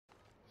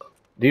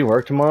Do you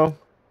work tomorrow?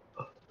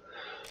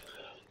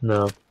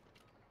 No.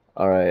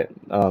 Alright,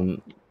 I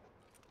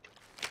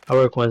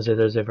work Wednesday,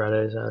 Thursday,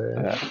 Friday,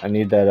 Saturday. I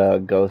need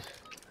that, ghost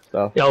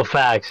stuff. Yo,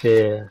 facts,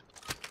 yeah.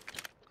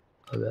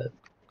 I bet.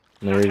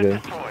 No, you're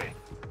good.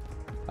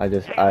 I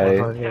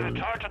Fucking...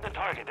 Charge at the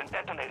target and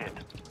detonate it.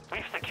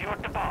 We've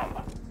secured the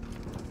bomb.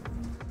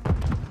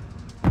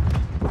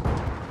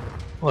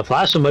 Oh,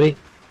 flash somebody.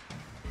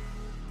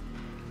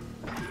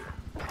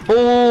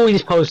 Oh,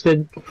 he's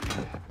posted.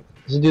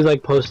 There's a dude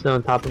like posted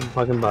on top of the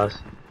fucking bus.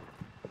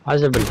 Why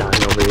is everybody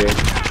dying over here?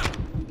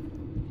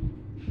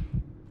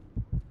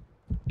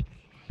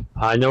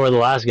 I know where the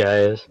last guy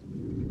is.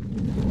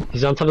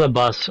 He's on top of the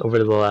bus over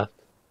to the left.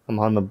 I'm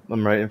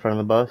right in front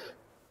of the bus.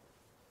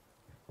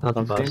 Not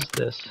the bus,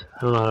 this.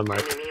 I don't know how to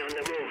mark.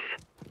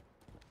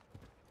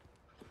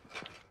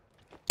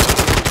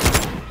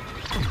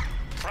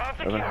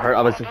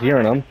 I was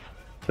hearing him.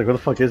 It's like, what the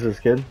fuck is this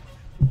kid?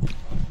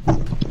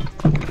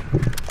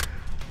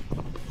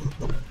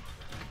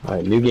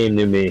 Alright, new game,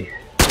 new me.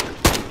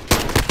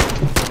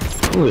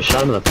 Ooh,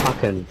 shot him in the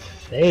fucking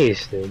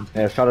face, dude.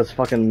 Yeah, shot his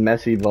fucking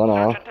messy bun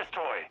off.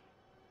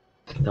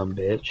 Dumb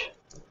bitch.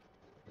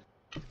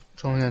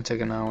 It's only gonna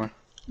take an hour.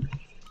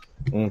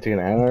 Take an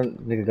hour?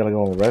 Nigga gotta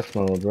go on rest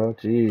mode, bro.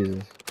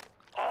 Jesus.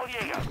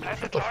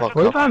 What the fuck?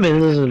 45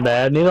 minutes isn't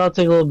bad. Maybe I'll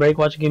take a little break,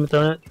 watch a Game of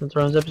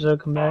Thrones episode,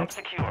 come back.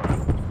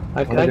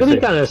 I could be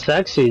kind of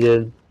sexy,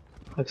 dude.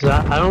 Cause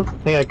I don't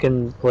think I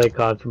can play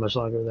COD for much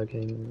longer without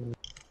getting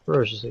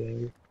ferociously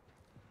angry.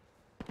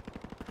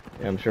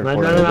 Yeah, I'm sure. I'd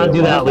rather not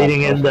do that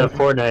leading into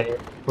Fortnite.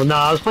 Well, no,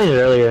 I was playing it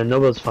earlier and no,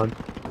 but it's fun.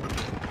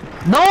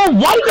 No,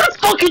 why you gotta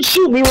fucking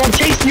shoot me while I'm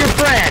chasing your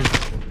friend?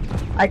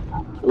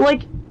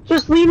 Like,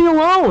 just leave me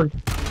alone.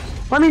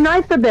 Let me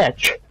knife the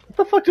bitch. What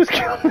the fuck just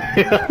killed me?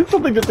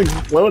 Something just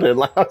exploded.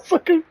 Like, I was so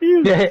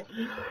confused. Yeah.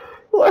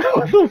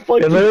 What the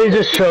fuck? It literally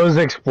just shows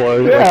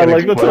explosion. Yeah,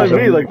 like that's what I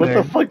mean. Like, what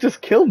the fuck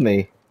just killed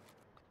me?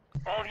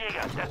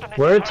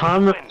 We're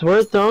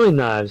throwing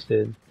knives,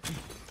 dude.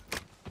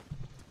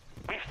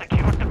 We've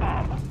secured the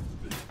bomb.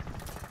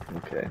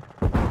 Okay.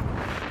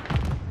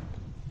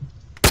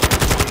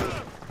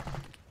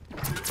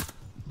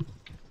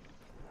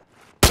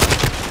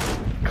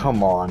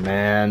 Come on,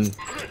 man.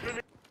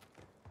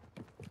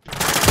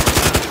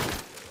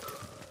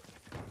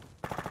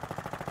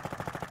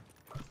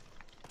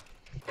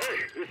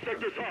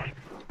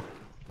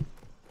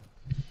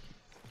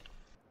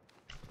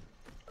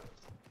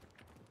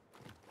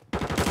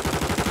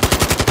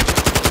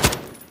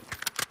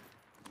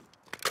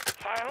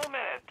 Final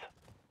minute.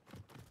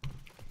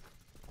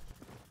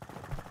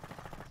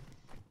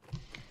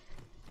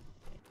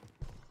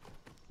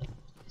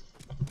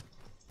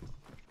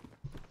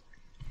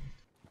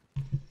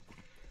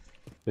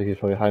 I think he's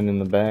probably hiding in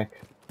the back.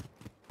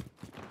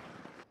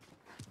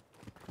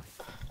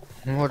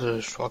 More to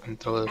just fucking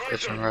throw the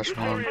bitch in rest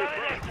mode.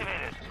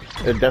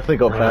 It'd definitely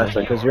go faster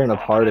because you're in a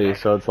party,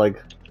 so it's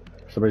like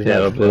somebody's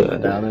got to slow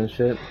it down and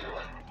shit.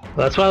 Well,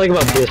 that's what I like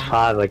about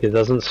PS5. Like, it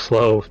doesn't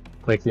slow.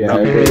 Like, yeah,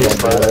 nothing really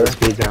slows the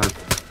speed down.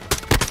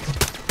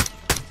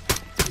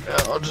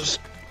 Yeah, I'll just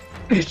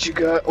hit you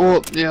guys.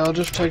 Oh, yeah, I'll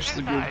just text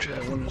the group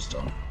chat when it's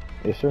done.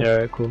 You sure? Yeah,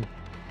 alright, cool.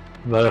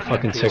 I'm about to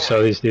fucking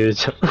 6-0 these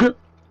dudes.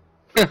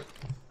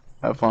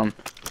 Have fun.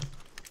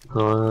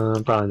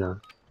 Probably not.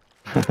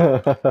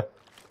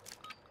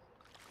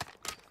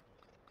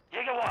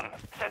 Jaeger 1,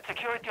 set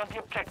security on the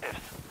objectives.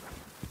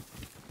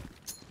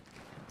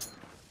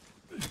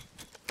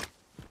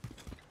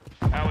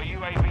 Our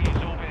UAV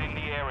is orbiting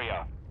the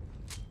area.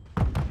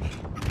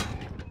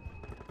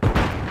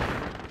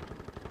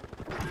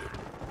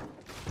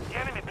 The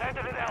enemy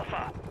planted at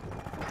Alpha.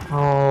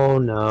 Oh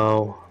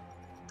no.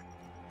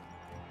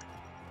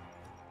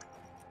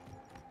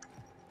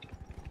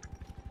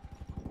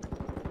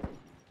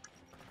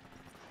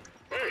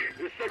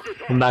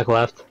 I'm back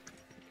left.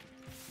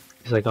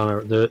 He's like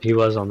on a. He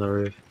was on the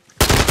roof.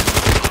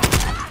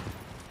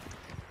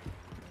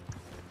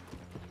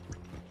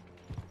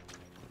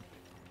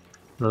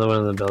 Another one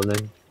in the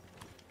building.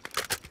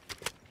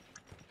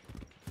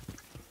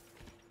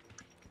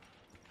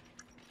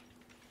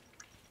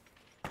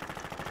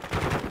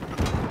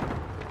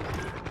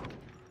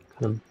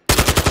 Got him.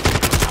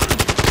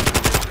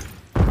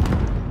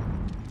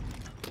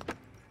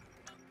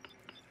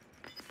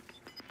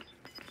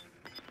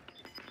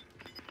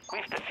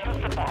 We've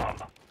defused the bomb.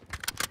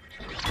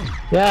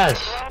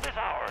 Yes! Round is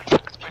ours.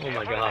 Oh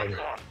my god.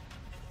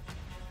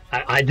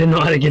 I didn't know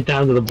how to get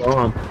down to the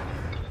bomb.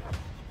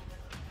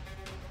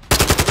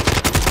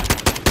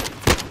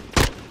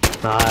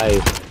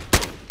 Nice.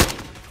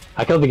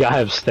 I killed the guy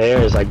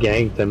upstairs. I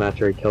ganked him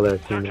after he killed our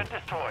teammate.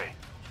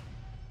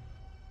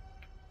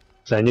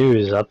 Cause I knew he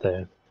was up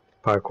there.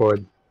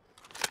 Parkoured.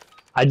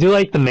 I do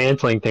like the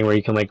mantling thing where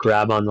you can like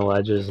grab on the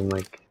ledges and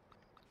like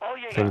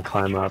then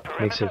climb up.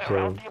 Makes it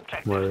feel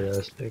more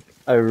realistic.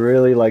 I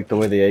really like the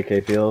way the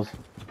AK feels.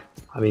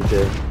 I mean,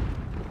 too.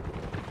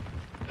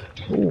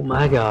 Oh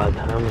my god,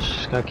 I almost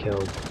just got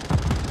killed.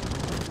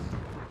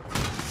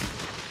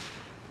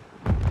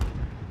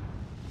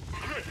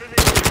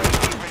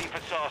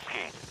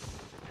 basket.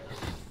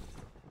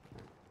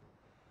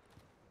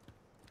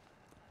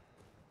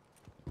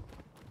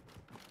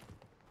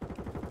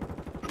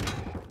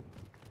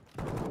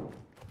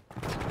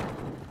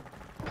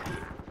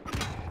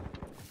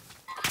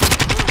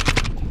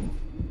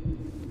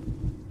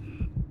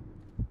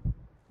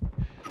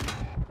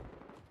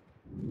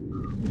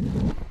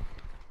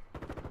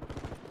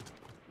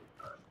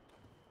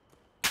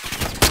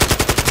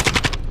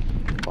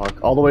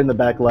 Fuck. All the way in the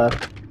back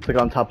left. It's like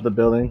on top of the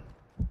building.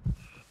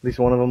 At least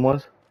one of them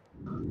was.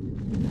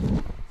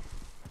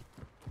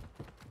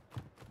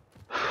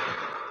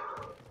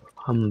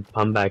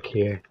 I'm back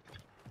here.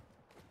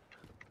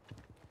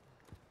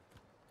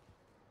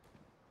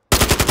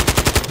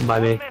 By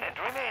me. Minute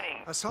remaining.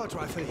 Assault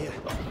rifle here.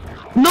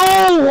 No!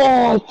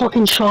 Oh, I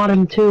fucking shot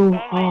him too.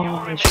 Oh,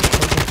 I should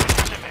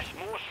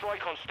More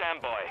strike on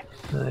standby.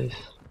 Nice.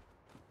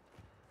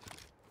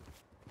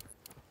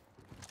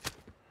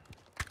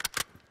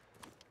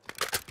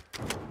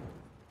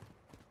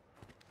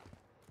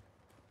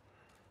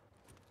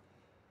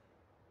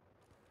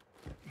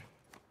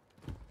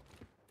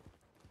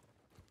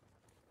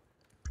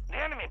 The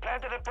enemy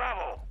planted at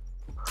Bravo.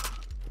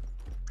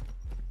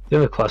 You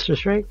have a cluster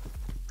strike?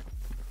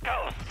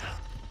 Ghost.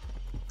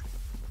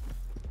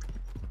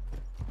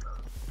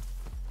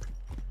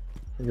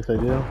 I guess I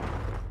do.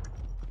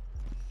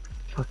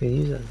 Fucking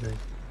use that thing.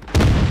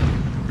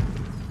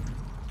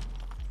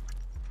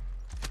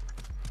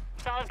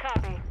 Solid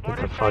copy. Get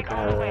Mortar the fuck strike out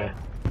on of the way. there.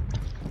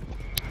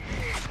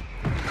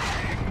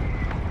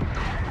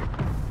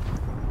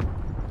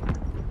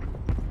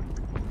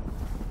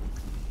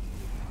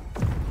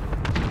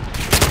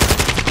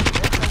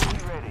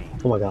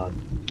 Oh my god.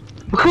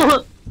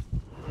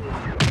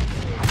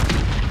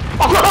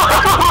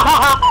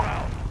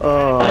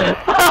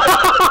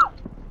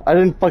 I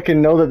didn't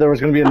fucking know that there was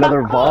gonna be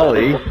another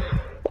volley.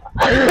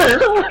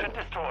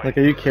 Like,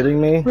 are you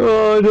kidding me?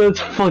 Oh, that's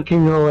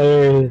fucking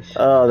hilarious.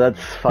 Oh, that's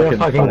fucking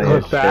funny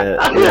clip as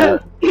that. shit. Yeah.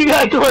 You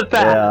gotta clip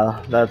that.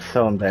 Yeah, that's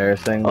so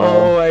embarrassing. Bro.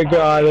 Oh my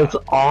god, that's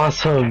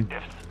awesome.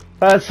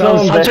 That's That so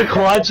was such a embarrassing.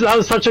 clutch. That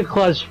was such a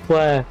clutch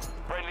play.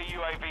 Friendly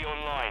UAV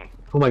online.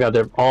 Oh my god,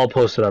 they're all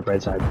posted up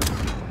right side.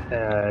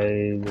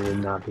 I would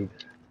not be.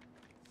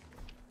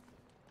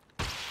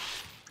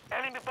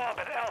 Enemy bomb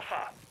at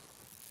Alpha.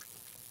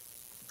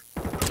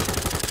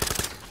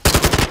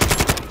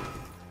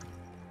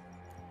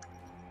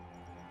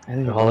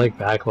 They're all like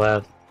back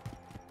left.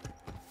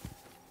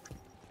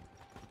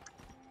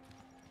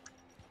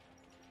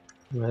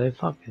 Where they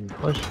fucking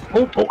push?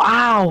 Oh, oh,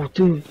 ow,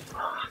 dude.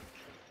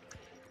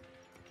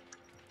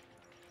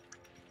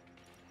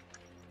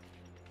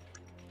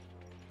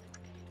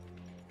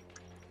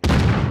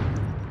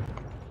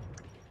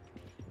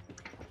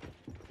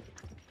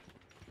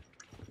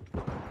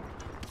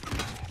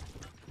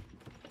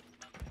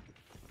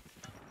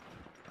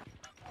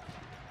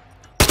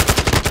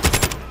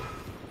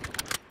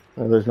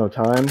 Oh, there's no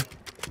time.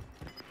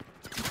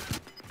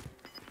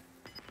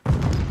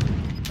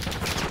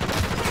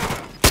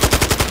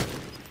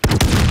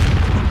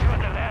 You're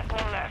the last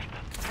one left.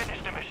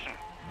 Finish the mission.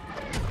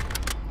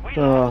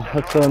 We Oh, lost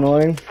that's the so round.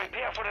 annoying.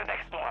 Prepare for the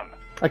next one.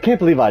 I can't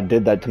believe I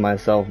did that to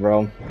myself,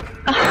 bro.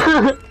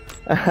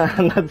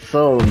 That's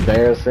so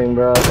embarrassing,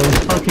 bro. That was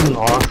fucking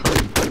awesome.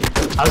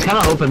 I was kind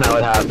of hoping that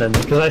would happen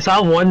because I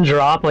saw one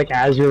drop like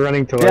as you were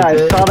running towards Yeah, I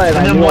it, saw that and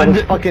I then knew I one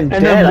was fucking and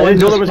dead. then I one didn't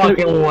know just there was gonna-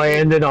 fucking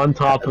landed on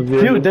top of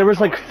you. Dude, there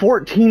was like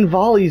 14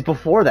 volleys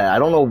before that. I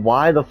don't know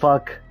why the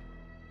fuck.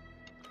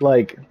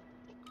 Like,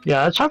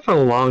 Yeah, that shot for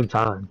a long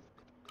time.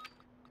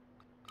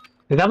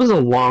 Like, that was a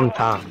long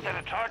time. Set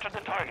a charge at the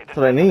target. that's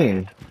what I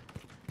mean.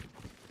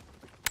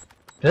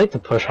 They like to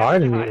push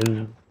hard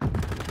in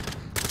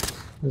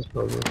this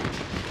building.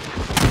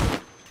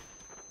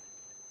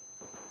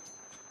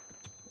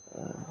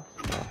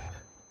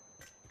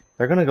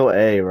 They're gonna go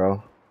A,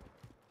 bro.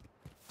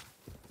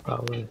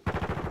 Probably.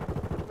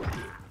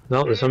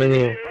 No, there's somebody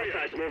here.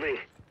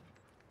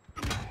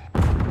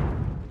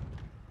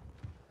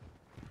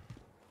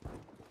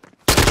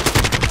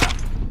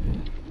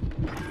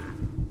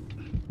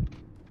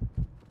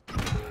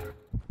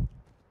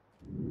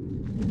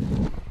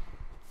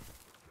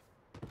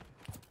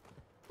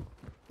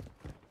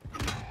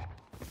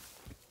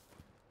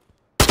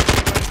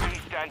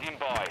 UAV standing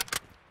by.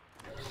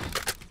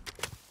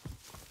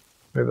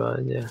 Right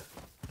behind, yeah.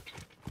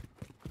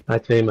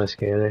 Activate my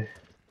scanner.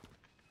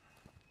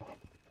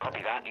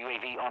 Copy that.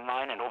 UAV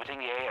online and orbiting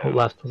the Oh, AO.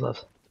 left,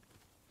 left.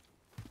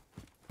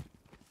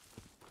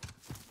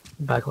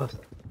 Back left.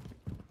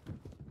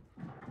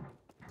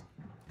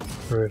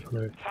 Right,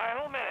 right.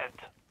 Final minute.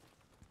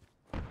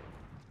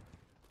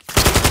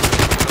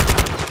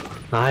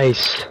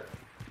 Nice.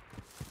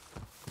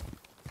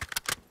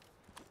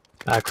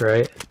 Back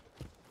right.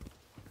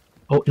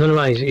 Oh,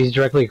 no, he's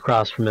directly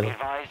across from middle.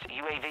 Advise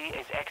UAV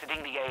is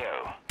exiting the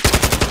AO.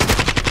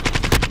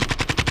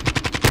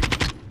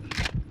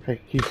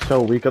 Hey, he's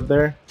so weak up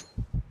there.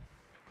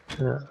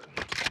 Yeah.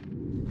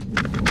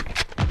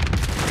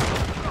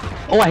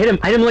 Oh, I hit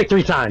him like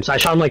 3 times. I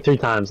shot him like 3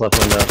 times, left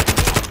window.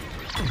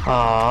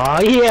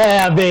 Aw,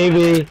 yeah,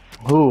 baby.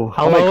 Ooh,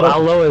 How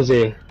low is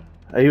he?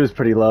 He was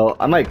pretty low.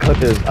 I might clip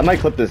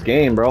this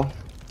game, bro.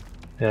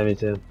 Yeah, me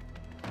too.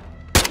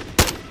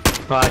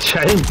 Well,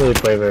 actually, I didn't really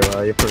play very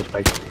well. Your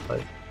perspective, but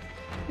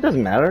It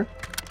doesn't matter.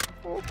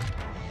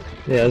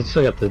 yeah, I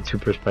still got the two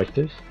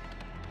perspectives.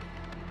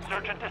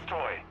 Search and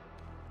destroy.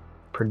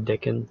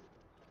 Predicting.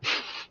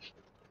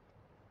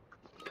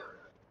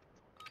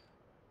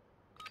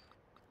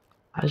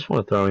 I just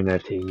want throwing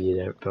that to eat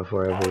it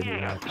before All every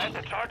Jaeger, match. plant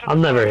the charge I'll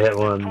never hit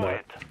one,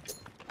 destroy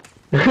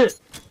but it.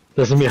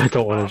 doesn't mean I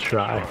don't want to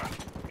try.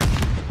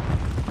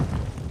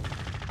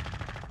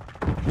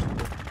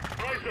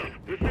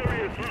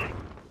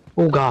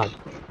 Oh god.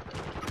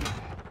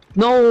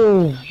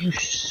 No!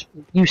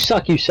 You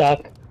suck, you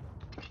suck.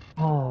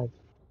 Oh.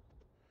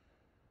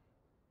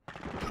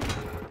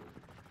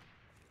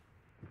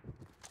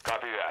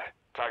 Copy that.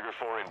 Tiger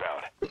 4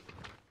 inbound.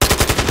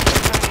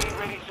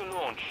 Ready to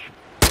launch.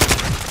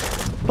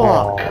 Fuck.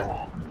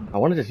 Oh. I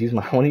want to just use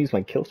my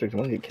kill streaks. I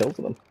want to get kills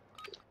with them.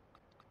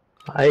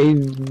 I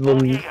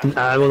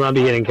will not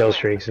be getting kill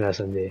streaks in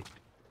SMD.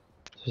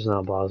 It's just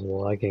not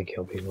possible. I can't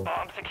kill people.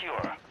 Bomb secure.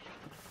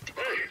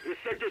 Hey, this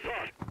sector's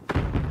hot.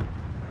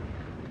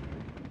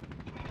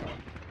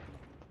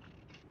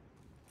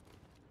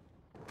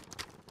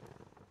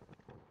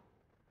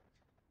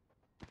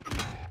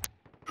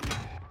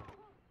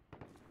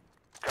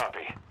 Copy.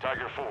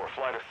 Tiger 4,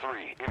 flight of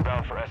 3,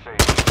 inbound for SA.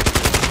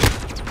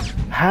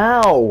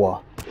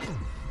 How?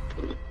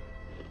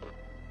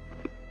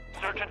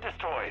 Search and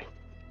destroy.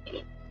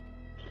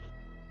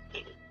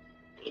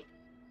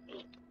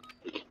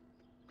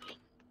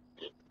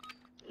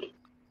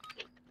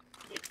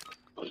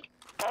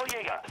 All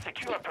Jaeger,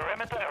 secure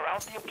perimeter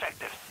around the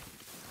objectives.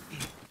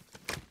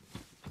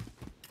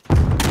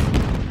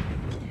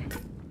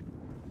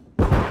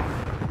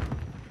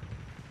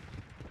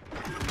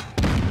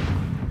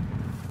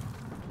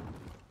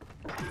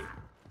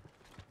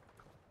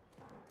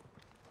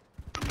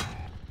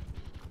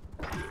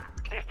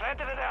 They've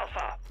planted an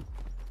alpha.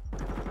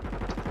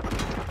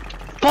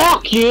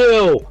 Fuck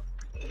you!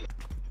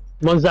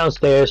 One's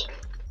downstairs.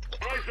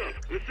 Eyes up,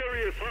 this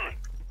area is hot.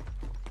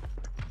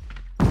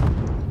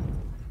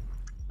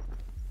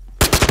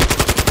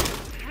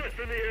 Threats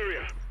in the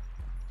area.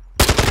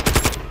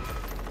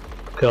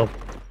 Kill.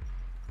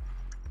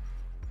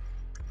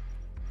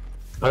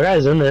 Our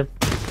guy's in there.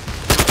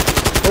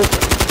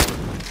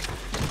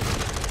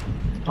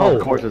 Oh,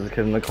 of course there's a kid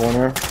in the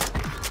corner.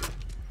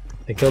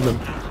 I killed him.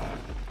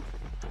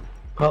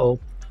 Uh-oh.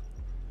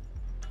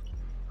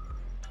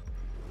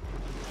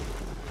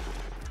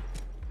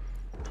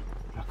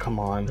 Oh, come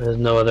on. There's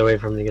no other way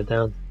for him to get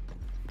down.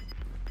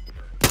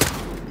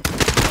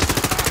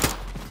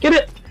 Get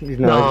it! He's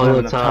No, not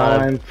having it's enough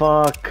time.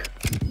 Fuck.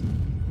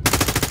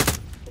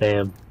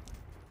 Damn.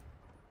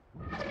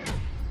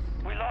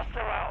 We lost the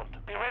round.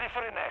 Be ready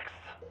for the next.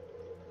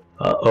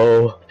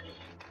 Uh-oh.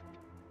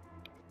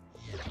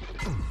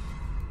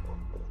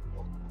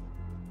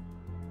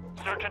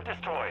 Search and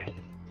destroy.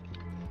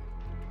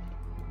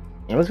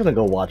 I was gonna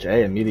go watch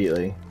A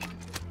immediately.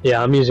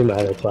 Yeah, I'm using my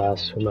other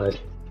class for my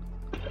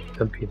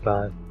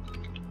MP5.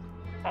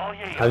 All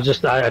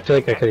Jaeger. I feel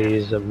like I could have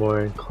used it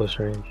more in close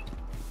range.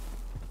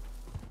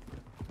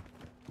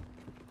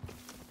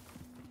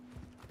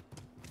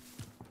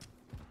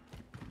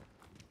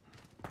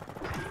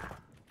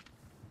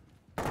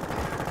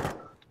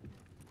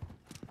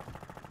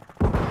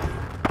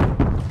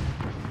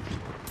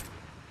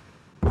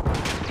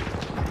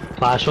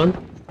 Flash one.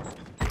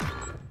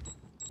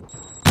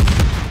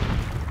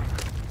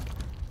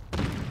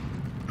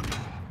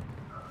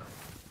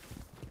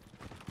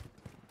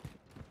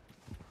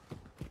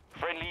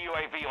 Friendly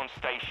UAV on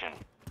station.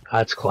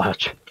 That's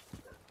clutch.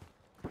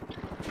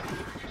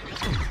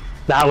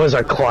 That was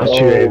a clutch Oh.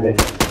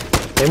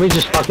 UAV. Then we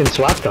just fucking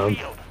swept them.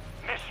 Field.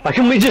 Mission. Why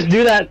can't we just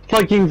do that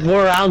fucking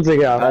 4 rounds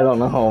ago? I don't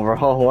know,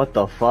 bro. What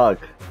the fuck?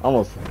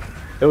 Almost.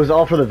 It was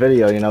all for the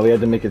video, you know. We had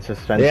to make it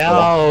suspenseful. Yeah,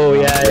 oh,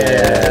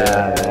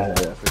 yeah.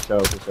 For sure,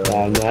 for sure.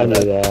 I know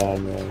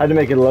that, man. Had to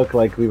make it look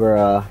like we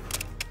were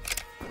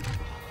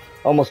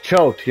almost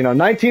choked. You know,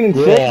 19 and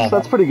 6. Yeah.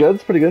 That's pretty good.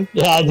 It's pretty good.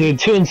 Yeah, dude,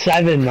 2 and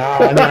 7. No,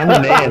 I mean, I'm the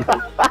man.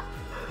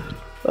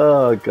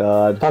 Oh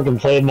god. Fucking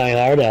played my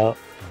heart out.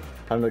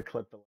 Time to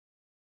clip the.